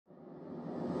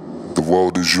The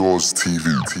world is yours,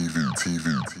 TV.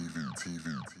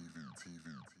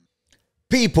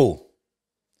 People,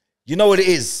 you know what it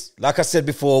is. Like I said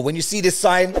before, when you see this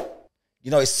sign,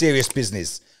 you know it's serious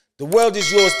business. The World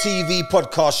is Yours TV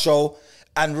podcast show.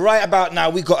 And right about now,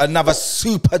 we got another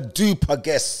super duper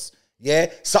guest.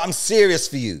 Yeah? Something serious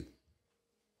for you.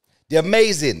 The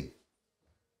amazing,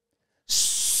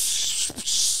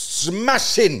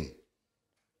 smashing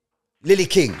Lily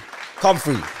Kiing. Come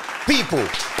through. People.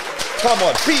 Come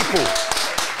on, people.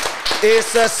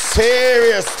 It's a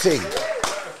serious thing.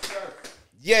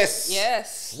 Yes.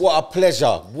 Yes. What a pleasure.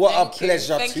 What a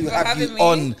pleasure Thank to you for have you having me.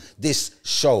 on this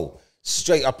show.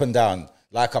 Straight up and down.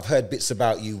 Like I've heard bits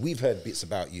about you. We've heard bits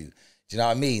about you. Do you know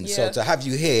what I mean? Yeah. So to have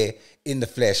you here in the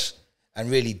flesh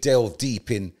and really delve deep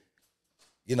in,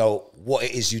 you know, what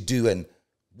it is you do and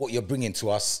what you're bringing to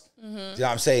us. Do you know what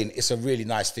I'm saying? It's a really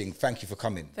nice thing. Thank you for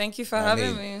coming. Thank you for You know what I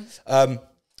having mean? me.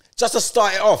 Just to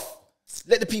start it off,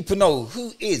 let the people know,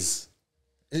 who is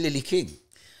Lily Kiing?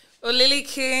 Well, Lily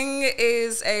Kiing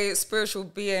is a spiritual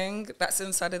being that's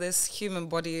inside of this human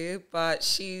body, but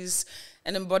she's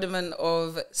an embodiment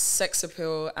of sex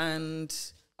appeal and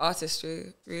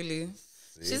artistry, really.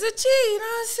 She's a G, you know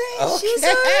what I'm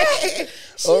saying? Okay.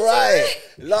 She's All right.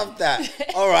 Love that.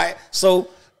 All right. So,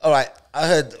 all right. I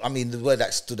heard, I mean, the word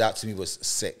that stood out to me was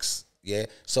sex. Yeah.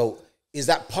 So is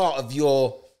that part of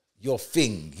your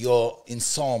thing, your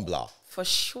ensemble? For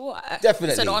sure. Definitely.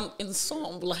 It's an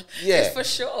ensemble. Yeah. It's for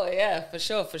sure. Yeah, for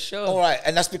sure. All right.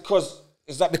 And that's because,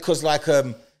 is that because like, I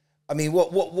mean,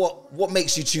 what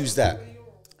makes you choose that?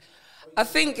 I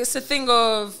think it's a thing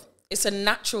of, it's a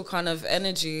natural kind of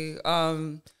energy.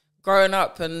 Growing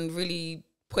up and really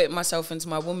putting myself into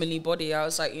my womanly body, I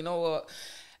was like, you know what?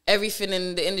 Everything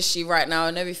in the industry right now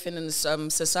and everything in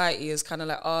society is kind of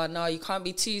like, oh, no, you can't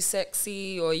be too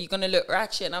sexy or you're going to look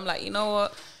ratchet. And I'm like, you know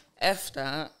what? F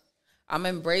that. I'm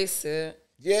embrace it.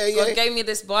 Yeah, God gave me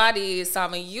this body, so I'm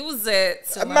going to use it.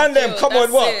 Man, them, come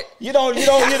on, what? You don't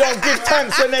give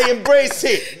thanks when they embrace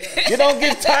it. You don't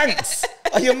give thanks.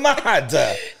 Are you mad?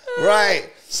 Right.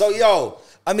 So, yo,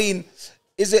 I mean,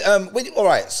 is it, all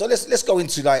right, so let's go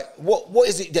into like, what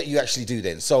is it that you actually do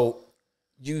then? So,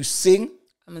 you sing?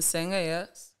 I'm a singer,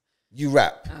 yes. You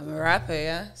rap? I'm a rapper,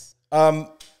 yes.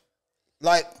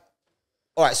 Like,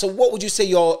 all right, so what would you say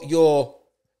your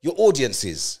audience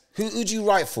is? Who do you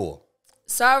write for?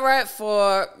 So I write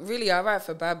for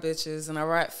bad bitches and I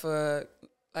write for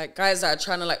like guys that are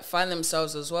trying to like find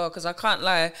themselves as well. Because I can't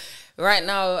lie, right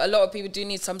now, a lot of people do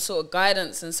need some sort of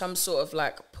guidance and some sort of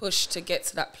like push to get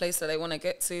to that place that they want to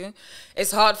get to.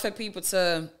 It's hard for people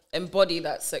to embody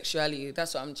that sexuality.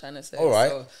 That's what I'm trying to say. All right.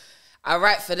 So I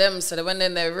write for them so that when they're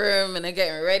in their room and they're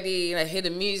getting ready and they hear the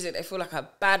music, they feel like a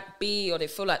bad bee or they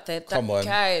feel like they're that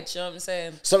guy. Do you know what I'm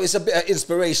saying? So it's a bit of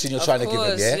inspiration you're trying to give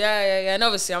them, yeah? Yeah. And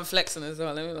obviously I'm flexing as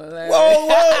well. Let me know that.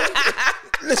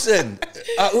 Whoa. Listen,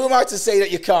 who am I to say that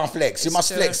you can't flex? You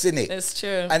must flex, innit? It's true.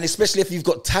 And especially if you've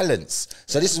got talents.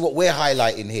 So this is what we're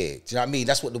highlighting here. Do you know what I mean?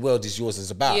 That's what the world is yours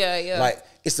is about. Yeah. Like,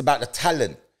 it's about the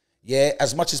talent. Yeah?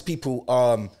 As much as people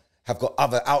have got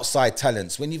other outside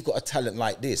talents, when you've got a talent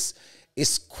like this,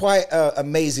 it's quite an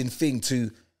amazing thing to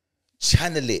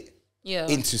channel it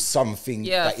into something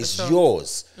that is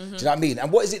yours. Do you know what I mean?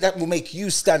 And what is it that will make you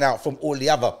stand out from all the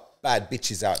other bad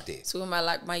bitches out there? So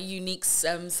my unique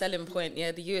selling point,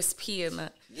 the USP and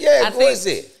that. Yeah, what is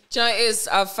it? Do you know what it is?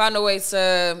 I've found a way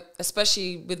to,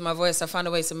 especially with my voice, I found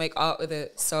a way to make art with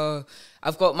it. So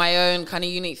I've got my own kind of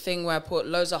unique thing where I put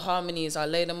loads of harmonies. I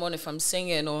lay them on if I'm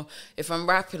singing or if I'm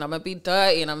rapping. I'm going to be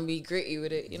dirty and I'm going to be gritty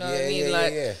with it. You know what I mean?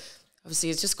 Yeah.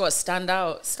 Obviously, it's just got to stand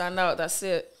out. Stand out, that's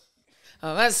it.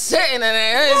 I'm sitting in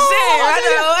there.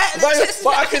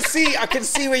 But I can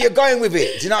see where you're going with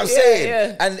it. Do you know what I'm saying?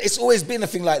 Yeah. And it's always been a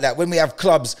thing like that. When we have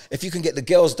clubs, if you can get the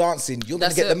girls dancing, you're going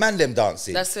to get the man them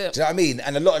dancing. That's it. Do you know what I mean?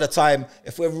 And a lot of the time,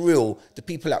 if we're real, the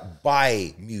people that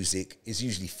buy music is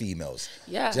usually females.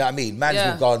 Yeah. Do you know what I mean? Mans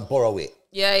will go and borrow it.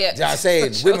 Yeah. Do you know what I'm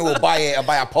saying? Sure. Women will buy it and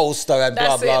buy a poster and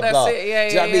That's blah, blah. it. Yeah, do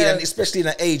you know what I mean? yeah. And especially in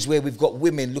an age where we've got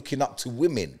women looking up to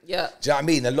women. Yeah. Do you know what I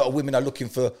mean? A lot of women are looking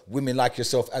for women like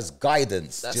yourself as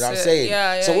guidance. That's do you know what I'm it. saying?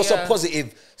 Yeah, so what's yeah. a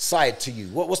positive side to you?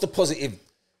 What's the positive,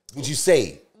 would you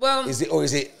say? Well, is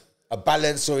it a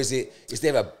balance, or is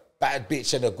there a bad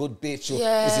bitch and a good bitch? Or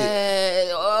is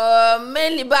it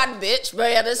mainly bad bitch,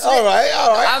 but yeah, that's all it. right.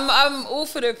 I'm all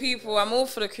for the people. I'm all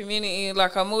for the community.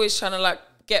 Like, I'm always trying to like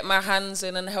get my hands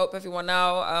in and help everyone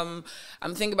out.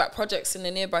 I'm thinking about projects in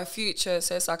the nearby future.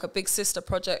 So it's like a big sister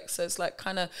project. So it's like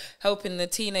kind of helping the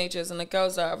teenagers and the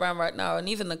girls that are around right now, and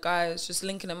even the guys, just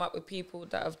linking them up with people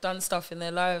that have done stuff in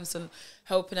their lives and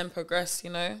helping them progress, you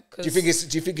know. Do you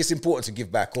think it's important to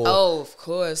give back? Or oh, of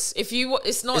course. If you,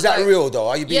 it's not. Is that like, real though?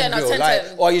 Are you being real? Like,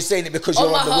 or are you saying it because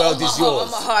you're on the world is yours?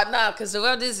 On my heart now, because the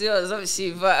world is yours,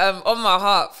 obviously. But on my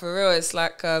heart, for real, it's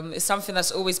like it's something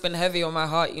that's always been heavy on my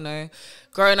heart. You know,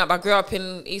 growing up, I grew up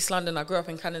in East London. I grew up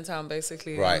in Canning Town,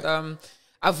 basically. Right. And,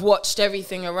 I've watched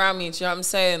everything around me. Do you know what I'm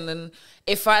saying? And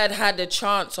if I had a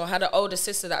chance or had an older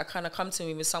sister that kind of come to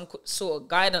me with some sort of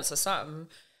guidance or something,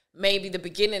 maybe the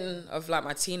beginning of like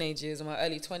my teenage years or my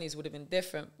early 20s would have been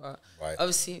different. But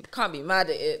obviously, can't be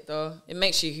mad at it though. It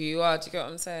makes you who you are. Do you get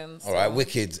what I'm saying? So, all right,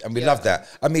 wicked. And we love that.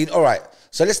 I mean, all right.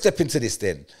 So let's step into this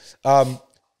then.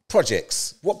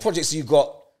 Projects. What projects you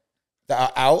got that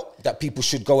are out that people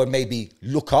should go and maybe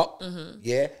look up?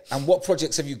 Yeah. And what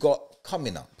projects have you got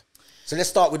coming up? So let's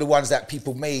start with the ones that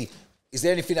people may... Is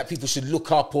there anything that people should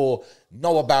look up or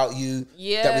know about you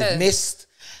that we've missed?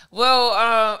 Well,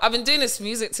 I've been doing this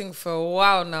music thing for a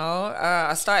while now.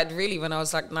 I started really when I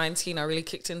was like 19. I really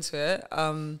kicked into it.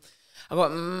 I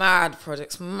got mad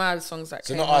projects, mad songs that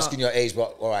came out. So not asking your age,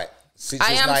 but all right.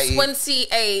 I am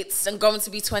 28 and going to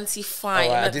be 25.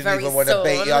 All right, I didn't even want to to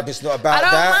bait you up. It's not about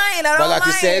that. I don't mind. But like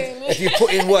you said, if you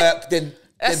put in work, then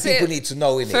people need to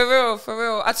know, innit? For real, for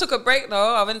real. I took a break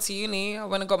though. I went to uni. I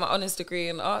went and got my honours degree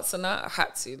in arts and that. I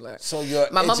had to. Like, so you're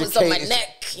my mum was on my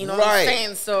neck, you know what I'm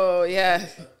saying? So yeah.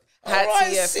 Had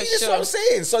to, yeah, see, for that's sure. what I'm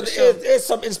saying. So there's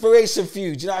some inspiration for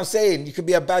you. Do you know what I'm saying? You could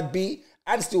be a bad bee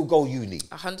and still go uni.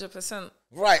 100%.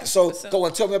 Right, so go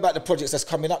on, tell me about the projects that's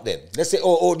coming up then. Let's say,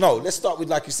 or no, let's start with,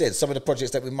 like you said, some of the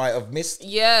projects that we might have missed.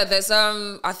 Yeah, there's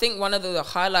I think one of the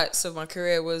highlights of my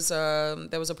career was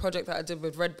there was a project that I did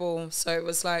with Red Bull. So it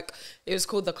was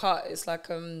called The Cut. It's like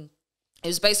it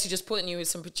was basically just putting you with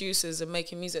some producers and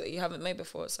making music that you haven't made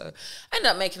before. So I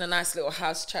ended up making a nice little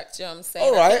house track, do you know what I'm saying?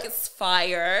 All right. I think it's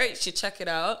fire. You should check it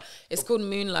out. It's called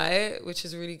Moonlight, which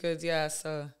is really good, yeah,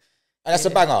 so... And that's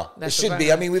a banger. It should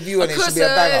be. I mean, with you and it should be a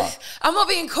banger. I'm not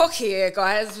being cocky here,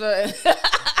 guys, but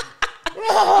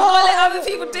I'll let other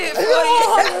people do it for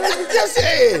you. Just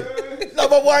saying. No,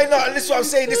 but why not? This is what I'm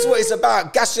saying. This is what it's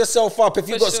about. Gas yourself up. If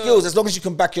you've got skills, as long as you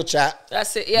can back your chat,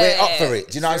 that's it. Yeah, we're up for it.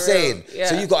 Do you know what I'm saying? Yeah.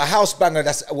 So you got a house banger.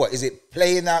 That's what is it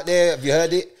playing out there? Have you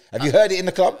heard it? Have you heard it in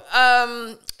the club?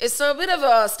 It's a bit of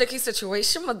a sticky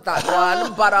situation with that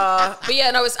one, but yeah,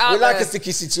 no, it's out. We there. like a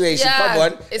sticky situation. Yeah,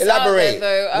 come on, it's elaborate. Out there,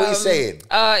 though. What are you saying?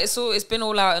 It's been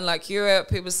all out in like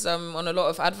Europe. It was on a lot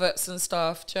of adverts and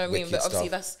stuff. Do you know what I mean? But obviously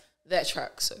that's their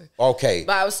track. So okay,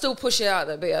 but I was still pushing it out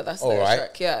there. But yeah, that's their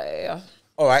track. Yeah.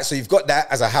 All right, so you've got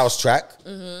that as a house track,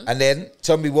 and then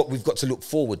tell me what we've got to look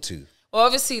forward to. Well,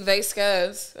 obviously, They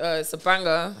Scared. It's a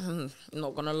banger. I'm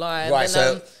not going to lie. Right,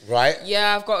 then, right.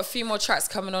 Yeah, I've got a few more tracks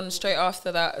coming on straight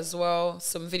after that as well.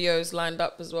 Some videos lined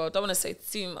up as well. Don't want to say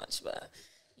too much, but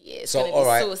yeah, it's going to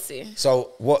be saucy.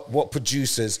 So what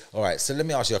producers... All right, so let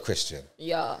me ask you a question.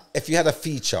 Yeah. If you had a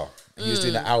feature and you was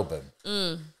doing an album,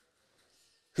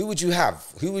 who would you have?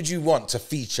 Who would you want to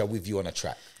feature with you on a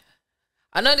track?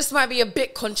 I know this might be a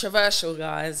bit controversial,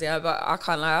 guys, yeah, but I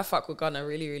can't lie. I fuck with Gunna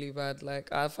really, really bad. Like,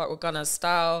 I fuck with Gunna's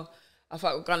style. I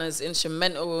fuck with Gunna's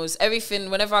instrumentals. Everything,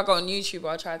 whenever I go on YouTube,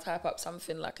 I try to type up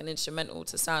something like an instrumental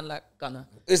to sound like Gunna.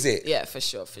 Is it? Yeah, for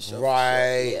sure.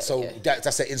 Right. For sure. Yeah,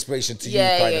 that's an inspiration to you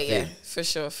kind of thing.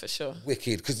 Yeah, for sure.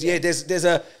 Wicked. Because, there's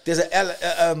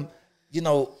a you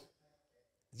know,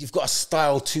 you've got a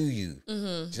style to you. Do you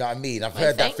know what I mean? I've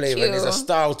heard that flavor. And there's a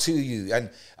style to you. And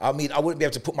I mean, I wouldn't be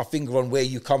able to put my finger on where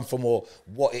you come from or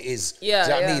what it is. Yeah, do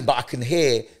you know what I mean? But I can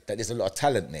hear that there's a lot of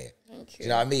talent there. Thank you. Do you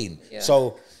know what I mean? Yeah.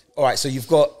 So, all right, so you've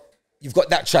got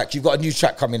that track. You've got a new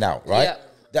track coming out, right? Yeah.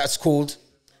 That's called?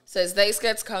 So it's They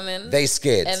Scared's coming. They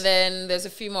Scared. And then there's a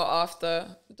few more after.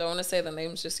 Don't want to say the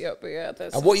names just yet, but yeah.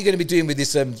 And what are you going to be doing with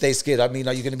this They Scared? I mean,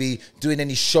 are you going to be doing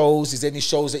any shows? Is there any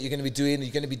shows that you're going to be doing? Are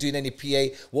you going to be doing any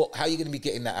PA? How are you going to be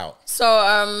getting that out?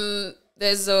 So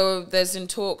there's in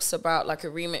talks about like a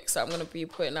remix that I'm going to be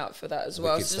putting out for that as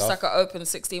well. Wicked It's just like an open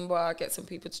 16 bar. Get some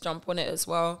people to jump on it as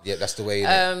well. Yeah, that's the way.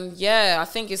 Yeah, I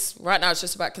think right now it's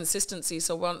just about consistency.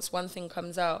 So once one thing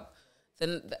comes out,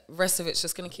 then the rest of it's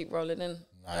just going to keep rolling in.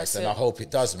 Nice, and I hope it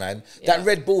does, man. Yeah. That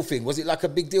Red Bull thing, was it like a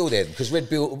big deal then? Because Red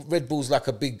Bull's like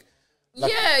a big...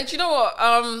 yeah, do you know what?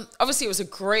 Obviously, it was a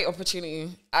great opportunity.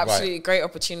 Absolutely great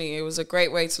opportunity. It was a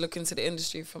great way to look into the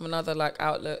industry from another like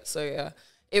outlet. So yeah,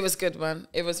 it was good, man.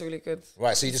 It was really good.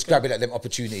 Right, so you just grabbing at them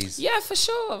opportunities. Yeah, for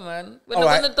sure, man. When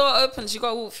the door opens, you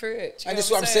got to walk through it. And this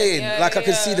is what I'm saying. Yeah, like I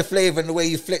can see the flavour and the way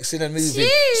you're flexing and moving.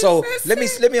 So let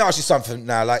me ask you something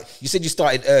now. Like you said, you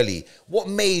started early. What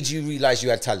made you realise you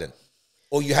had talent?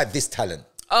 Or you had this talent?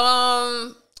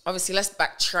 Obviously, let's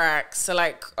backtrack. So,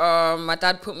 like, my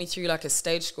dad put me through, like, a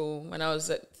stage school when I was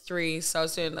at 23. So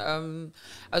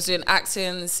I was doing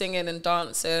acting, singing and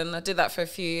dancing. I did that for a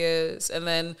few years. And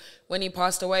then when he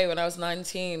passed away when I was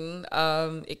 19,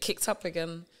 it kicked up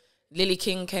again. Lily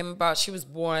Kiing came about. She was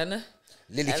born.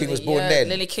 Lily Kiing was born then?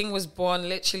 Lily Kiing was born,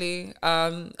 literally.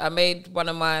 I made one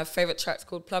of my favourite tracks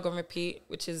called Plug on Repeat,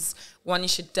 which is one you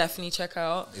should definitely check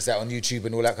out. Is that on YouTube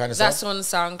and all that kind of That's stuff?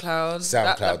 That's on SoundCloud.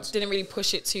 That didn't really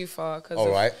push it too far because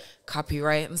of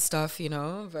copyright and stuff, you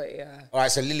know, but yeah. All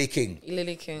right, so Lily Kiing.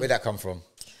 Lily Kiing. Where'd that come from?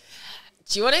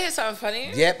 Do you want to hear something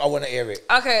funny? Yep, I want to hear it.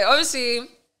 Okay, obviously,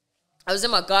 I was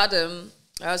in my garden.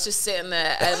 I was just sitting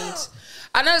there and...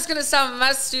 I know it's going to sound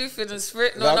mad stupid and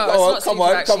spirit. No, it's not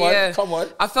stupid, come on.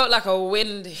 I felt like a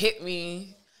wind hit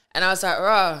me. And I was like,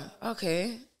 rah,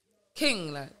 okay.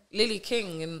 Kiing, like Lily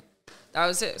Kiing. And that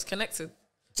was it. It's connected.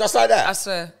 Just like that? I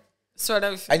swear. And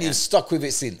everything. And you've stuck with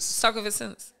it since? Stuck with it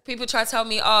since. People try to tell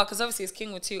me, because obviously it's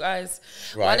Kiing with 2 eyes.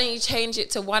 Right. Why don't you change it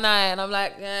to 1 eye? And I'm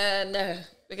like, no.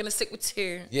 We're going to stick with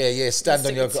 2. Yeah. Stand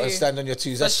on your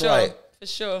 2s. That's right. For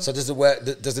sure. So does it work?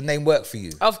 Does the name work for you?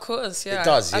 Of course, yeah. It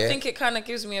does, yeah? I think it kind of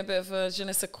gives me a bit of a je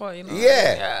ne sais quoi, you know?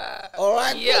 Yeah. All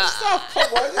right, good stuff.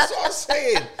 Come on, that's what I'm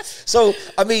saying. So,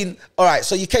 I mean, all right,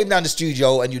 so you came down the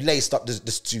studio and you laced up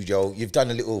the studio. You've done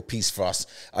a little piece for us.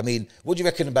 I mean, what do you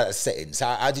reckon about the settings?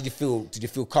 How did you feel? Did you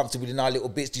feel comfortable in our little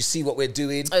bits? Do you see what we're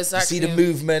doing? Exactly. Do you see the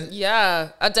movement? Yeah.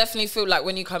 I definitely feel like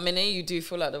when you come in here, you do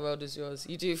feel like the world is yours.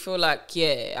 You do feel like,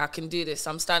 yeah, I can do this.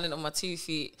 I'm standing on my 2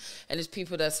 feet and there's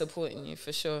people that are supporting you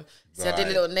for sure. So I did a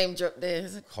little name drop there.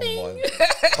 Come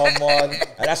on.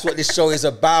 And that's what this show is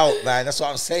about, man. That's what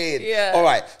I'm saying. Yeah. All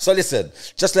right. So listen,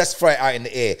 just let's throw it out in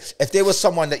the air. If there was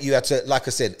someone that you had to, like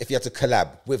I said, if you had to collab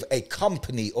with a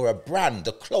company or a brand,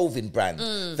 a clothing brand,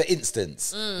 for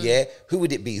instance, yeah, who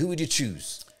would it be? Who would you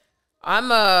choose?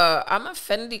 I'm a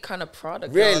Fendi kind of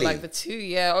product. Really? Like the 2,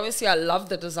 yeah. Obviously, I love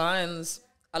the designs.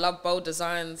 I love bold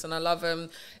designs and I love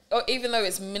even though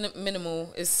it's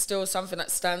minimal, it's still something that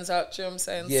stands out. Do you know what I'm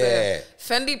saying? Yeah.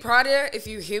 So, Fendi Prada, if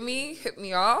you hear me, hit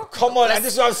me up. Come on, and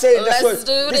this is what I'm saying. This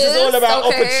is all about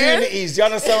opportunities. You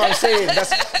understand what I'm saying?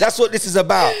 That's what this is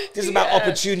about. This is about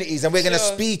opportunities, and we're gonna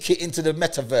speak it into the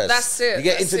metaverse. That's it. You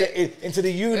get into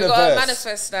the universe. You gotta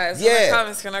manifest that. It's gonna come.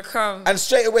 It's gonna come. And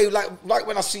straight away, like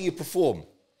when I see you perform,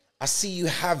 I see you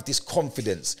have this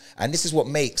confidence, and this is what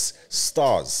makes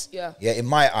stars. Yeah. In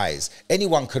my eyes,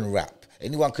 anyone can rap.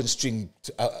 Anyone can string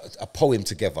a poem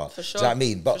together. For sure. Do you know what I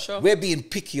mean? But we're being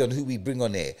picky on who we bring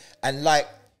on here. And like,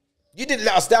 you didn't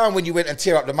let us down when you went and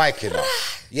tear up the mic, you know?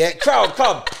 Yeah, crowd,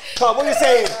 come. What are you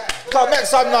saying? Come, make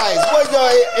some noise.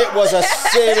 It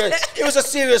was a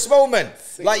serious moment.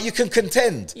 Like, you can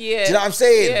contend. Yeah. Do you know what I'm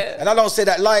saying? Yeah. And I don't say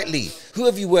that lightly. Who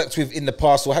have you worked with in the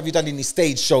past, or have you done any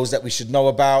stage shows that we should know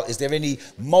about? Is there any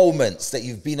moments that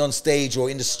you've been on stage or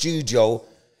in the studio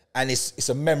and it's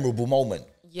a memorable moment?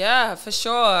 Yeah, for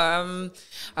sure.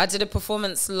 I did a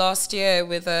performance last year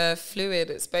with Fluid.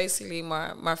 It's basically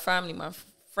my family, my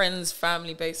friends'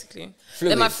 family, basically.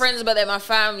 Fluid. They're my friends, but they're my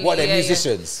family. What, they're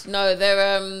musicians? Yeah.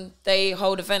 No, they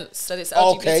hold events. So it's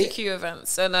LGBTQ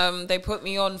events. And they put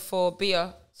me on for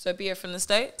Bia. So Bia from the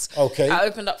States. Okay. I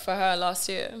opened up for her last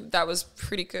year. That was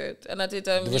pretty good. And I did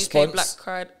UK Black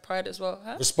Pride as well.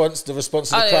 Huh? The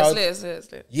response of the crowd? It's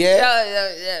lit.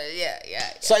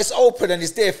 Yeah? So it's open and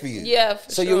it's there for you? Yeah,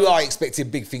 for sure. So you are expecting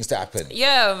big things to happen?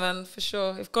 Yeah, man, for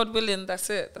sure. If God willing,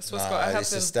 that's it. That's what's got to happen.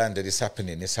 It's a standard. It's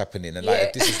happening. And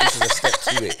like, this is a step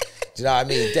to it. Do you know what I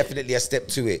mean? Definitely a step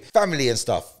to it. Family and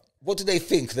stuff. What do they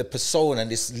think, the persona and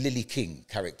this Lily Kiing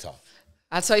character?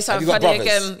 I'll tell you something funny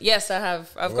again. Yes, I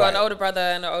have. I've got an older brother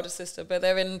and an older sister, but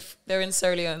they're in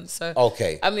Sierra Leone, so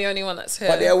I'm the only one that's here.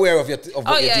 But they're aware of what you're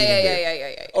dealing with.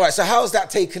 Yeah. All right, so how's that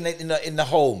taken in the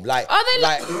home? Like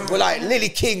Lily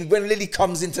Kiing, when Lily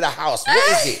comes into the house,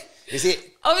 what is it? Is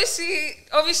it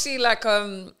obviously like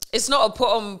it's not a put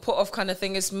off kind of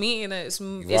thing. It's me, and it's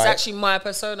actually my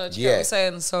persona. Do you know what I'm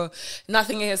saying? So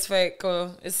nothing here is fake,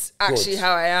 or it's actually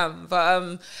how I am.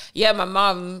 But my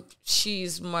mum,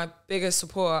 she's my biggest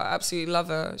support. I absolutely love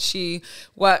her. She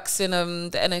works in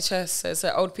the NHS. It's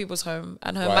an old people's home,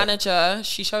 and her manager,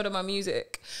 she showed her my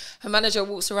music. Her manager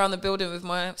walks around the building with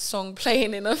my song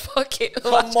playing in her pocket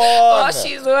while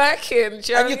she's working.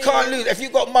 You can't lose. If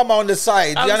you've got mama on the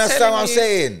side, you understand what I'm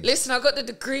saying? Listen, I got the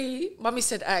degree. Mummy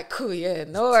said, all right, cool, yeah,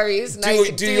 no worries.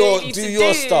 Do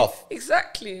your stuff.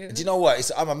 Exactly. Do you know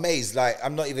what? I'm amazed. Like,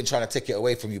 I'm not even trying to take it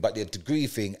away from you, but the degree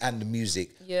thing and the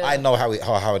music, I know how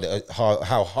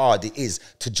hard it is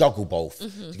to juggle both.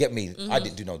 You get me? I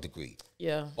didn't do no degree.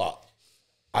 Yeah. But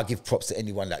I give props to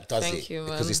anyone that does Thank it you,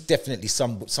 man. because it's definitely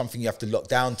something you have to lock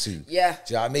down to. Yeah.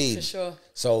 Do you know what I mean? For sure.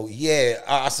 So yeah,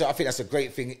 I think that's a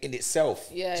great thing in itself.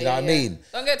 Yeah. Do you know what I mean?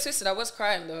 Don't get twisted. I was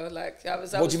crying though. Like I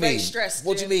was What do you very mean? stressed.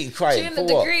 What do you mean crying? During For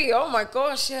the what? degree. Oh my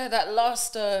gosh, yeah, that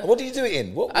last. What did you do it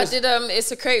in? What I was, did.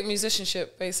 It's a creative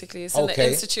musicianship basically. It's in the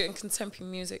Institute in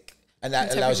Contemporary Music. and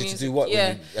that allows you to do what?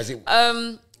 Yeah.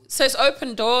 So it's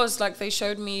open doors. Like they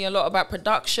showed me a lot about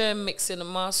production, mixing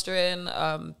and mastering,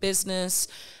 business,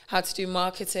 how to do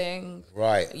marketing.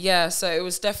 Right. Yeah. So it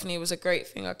was a great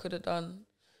thing I could have done.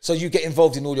 So you get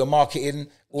involved in all your marketing,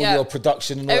 all your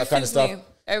production and all that kind of stuff?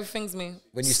 Everything's me.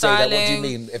 When you Styling. say that, what do you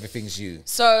mean everything's you?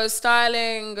 So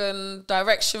styling and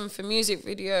direction for music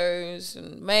videos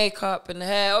and makeup and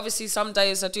hair. Obviously, some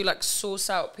days I do like source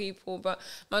out people, but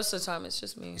most of the time it's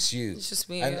just me. It's you. It's just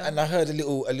me. And I heard a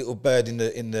little bird in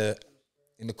the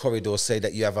corridor say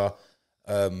that you have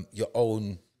your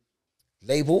own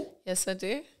label. Yes, I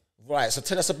do. Right, so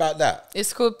tell us about that.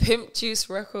 It's called Pimp Juice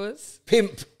Records.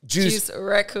 Pimp Juice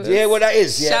Records. Yeah, what that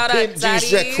is. Yeah, Shout Pimp out, Juice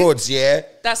Daddy. Records, yeah.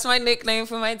 That's my nickname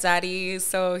for my daddy.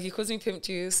 So he calls me Pimp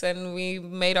Juice, and we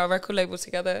made our record label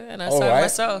together, and I signed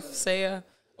myself. So yeah.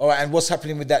 All right, and what's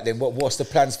happening with that then? What's the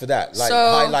plans for that? Like, So,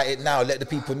 highlight it now, let the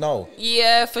people know.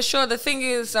 Yeah, for sure. The thing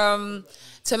is,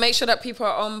 to make sure that people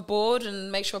are on board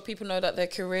and make sure people know that their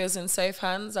career's in safe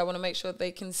hands, I want to make sure they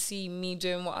can see me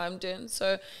doing what I'm doing.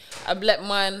 So I've let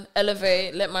mine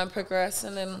elevate, let mine progress,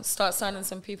 and then start signing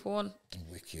some people on.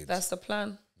 Wicked. That's the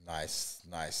plan. Nice.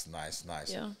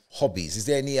 Yeah. Hobbies. Is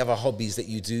there any other hobbies that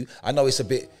you do? I know it's a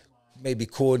bit maybe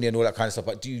corny and all that kind of stuff,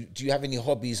 but do you have any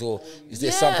hobbies, or is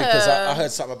there something? Because I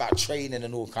heard something about training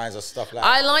and all kinds of stuff like that.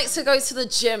 I like to go to the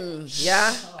gym.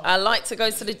 Yeah, I like to go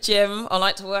to the gym. I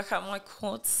like to work out my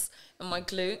quads and my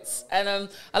glutes, and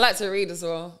I like to read as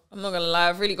well. I'm not gonna lie,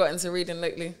 I've really got into reading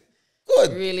lately.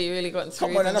 Good. Really got into Come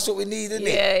reading. on, and that's what we need, isn't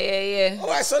it? Yeah. All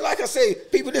right, so like I say,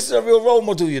 people, this is a real role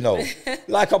model, you know.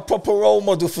 Like a proper role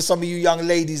model for some of you young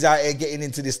ladies out here getting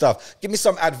into this stuff. Give me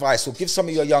some advice, or give some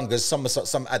of your youngers some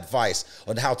advice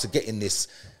on how to get in this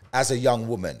as a young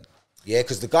woman. Yeah,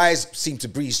 because the guys seem to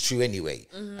breeze through anyway,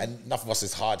 and enough of us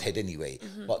is hard head anyway.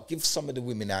 But give some of the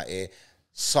women out here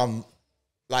some,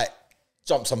 like,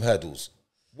 jump some hurdles.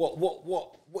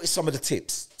 What is some of the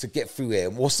tips to get through here?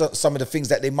 And what's some of the things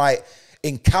that they might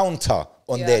encounter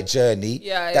on their journey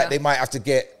that they might have to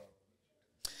get?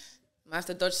 Might have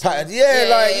to dodge. Come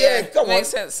on. Makes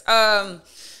sense. Well,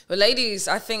 ladies,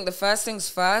 I think the first things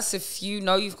first, if you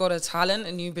know you've got a talent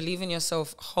and you believe in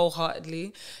yourself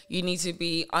wholeheartedly, you need to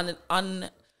be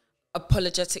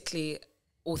unapologetically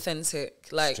authentic.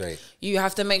 Like, you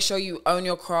have to make sure you own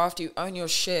your craft, you own your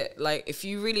shit. Like, if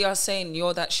you really are saying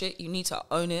you're that shit, you need to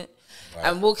own it. Right.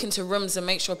 And walk into rooms and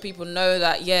make sure people know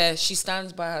that, yeah, she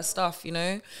stands by her stuff, you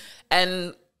know?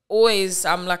 And always,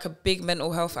 I'm like a big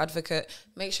mental health advocate.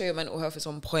 Make sure your mental health is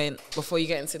on point before you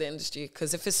get into the industry.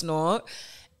 Because if it's not,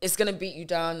 it's going to beat you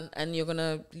down and you're going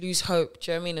to lose hope,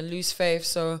 do you know what I mean? And lose faith.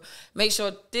 So make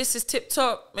sure this is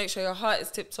tip-top. Make sure your heart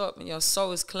is tip-top and your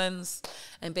soul is cleansed.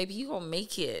 And baby, you going to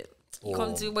make it. You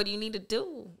going to do what you need to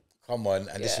do. Come on.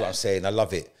 And this is what I'm saying. I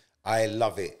love it. I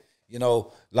love it. You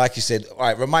know, like you said, all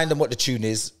right, remind them what the tune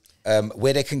is,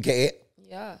 where they can get it,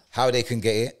 how they can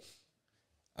get it.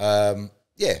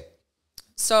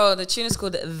 So the tune is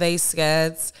called They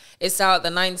Scared. It's out the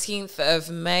 19th of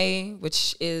May,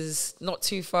 which is not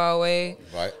too far away.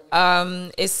 Right.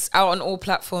 It's out on all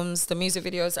platforms. The music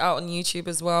video is out on YouTube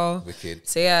as well. Wicked.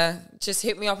 So yeah, just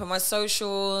hit me up on my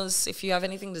socials. If you have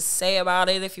anything to say about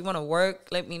it, if you want to work,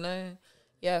 let me know.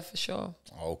 Yeah, for sure.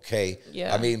 Okay.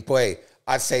 Yeah. I mean, boy,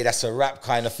 I'd say that's a rap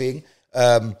kind of thing.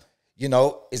 You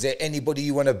know, is there anybody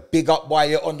you want to big up while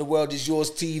you're on The World Is Yours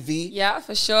TV? Yeah,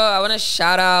 for sure. I want to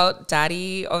shout out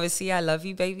Daddy. Obviously, I love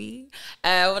you, baby.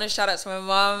 I want to shout out to my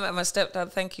mom and my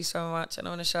stepdad. Thank you so much. And I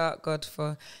want to shout out God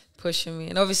for pushing me.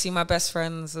 And obviously, my best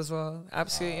friends as well.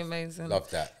 Absolutely amazing. Love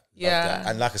that. Yeah. Love that.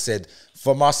 And like I said,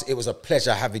 from us, it was a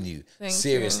pleasure having you. Thank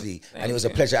Seriously. you. And it was a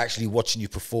pleasure actually watching you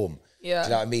perform. Yeah. Do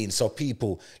you know what I mean? So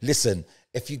people, listen,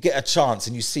 if you get a chance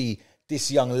and you see this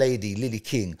young lady, Lily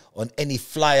Kiing, on any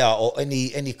flyer or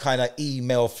any kind of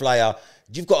email flyer,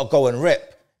 you've got to go and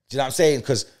rep. Do you know what I'm saying?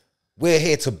 Because we're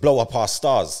here to blow up our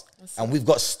stars. And we've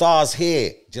got stars here.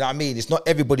 Do you know what I mean? It's not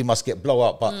everybody must get blow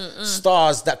up, but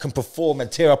stars that can perform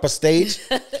and tear up a stage,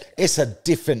 it's a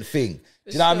different thing.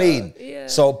 Do you know what I mean? Yeah.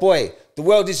 So, boy, the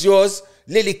world is yours.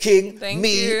 Lily Kiing,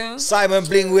 me, Simon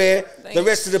Blingware, the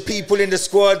rest of the people in the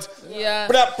squad. Yeah.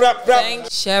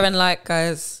 Share and like,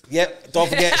 guys. Yep. Don't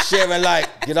forget, share and like.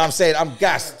 You know what I'm saying? I'm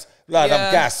gassed. Blood,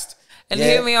 I'm gassed. And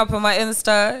hit me up on my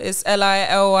Insta. It's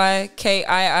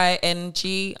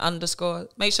LILYKIING_.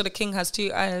 Make sure the King has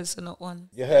 2 I's and not 1.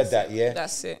 You heard that, yeah?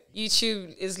 That's it.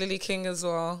 YouTube is Lily King as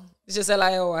well. It's just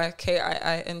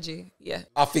LILYKIING. Yeah.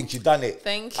 I think you've done it.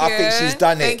 Thank you. I think she's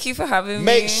done it. Thank you for having me.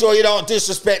 Make sure you don't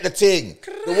disrespect the thing.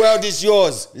 The world is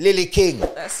yours, Lily King.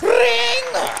 That's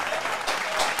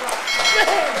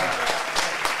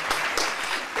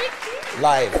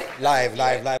Live.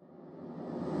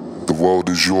 The world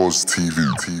is yours, TV.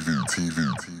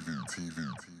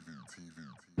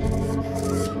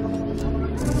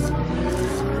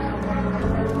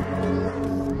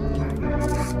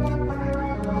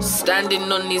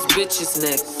 Standing on these bitches'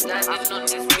 necks.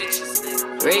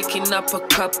 Raking up a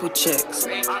couple checks.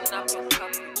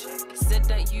 Said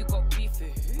that you got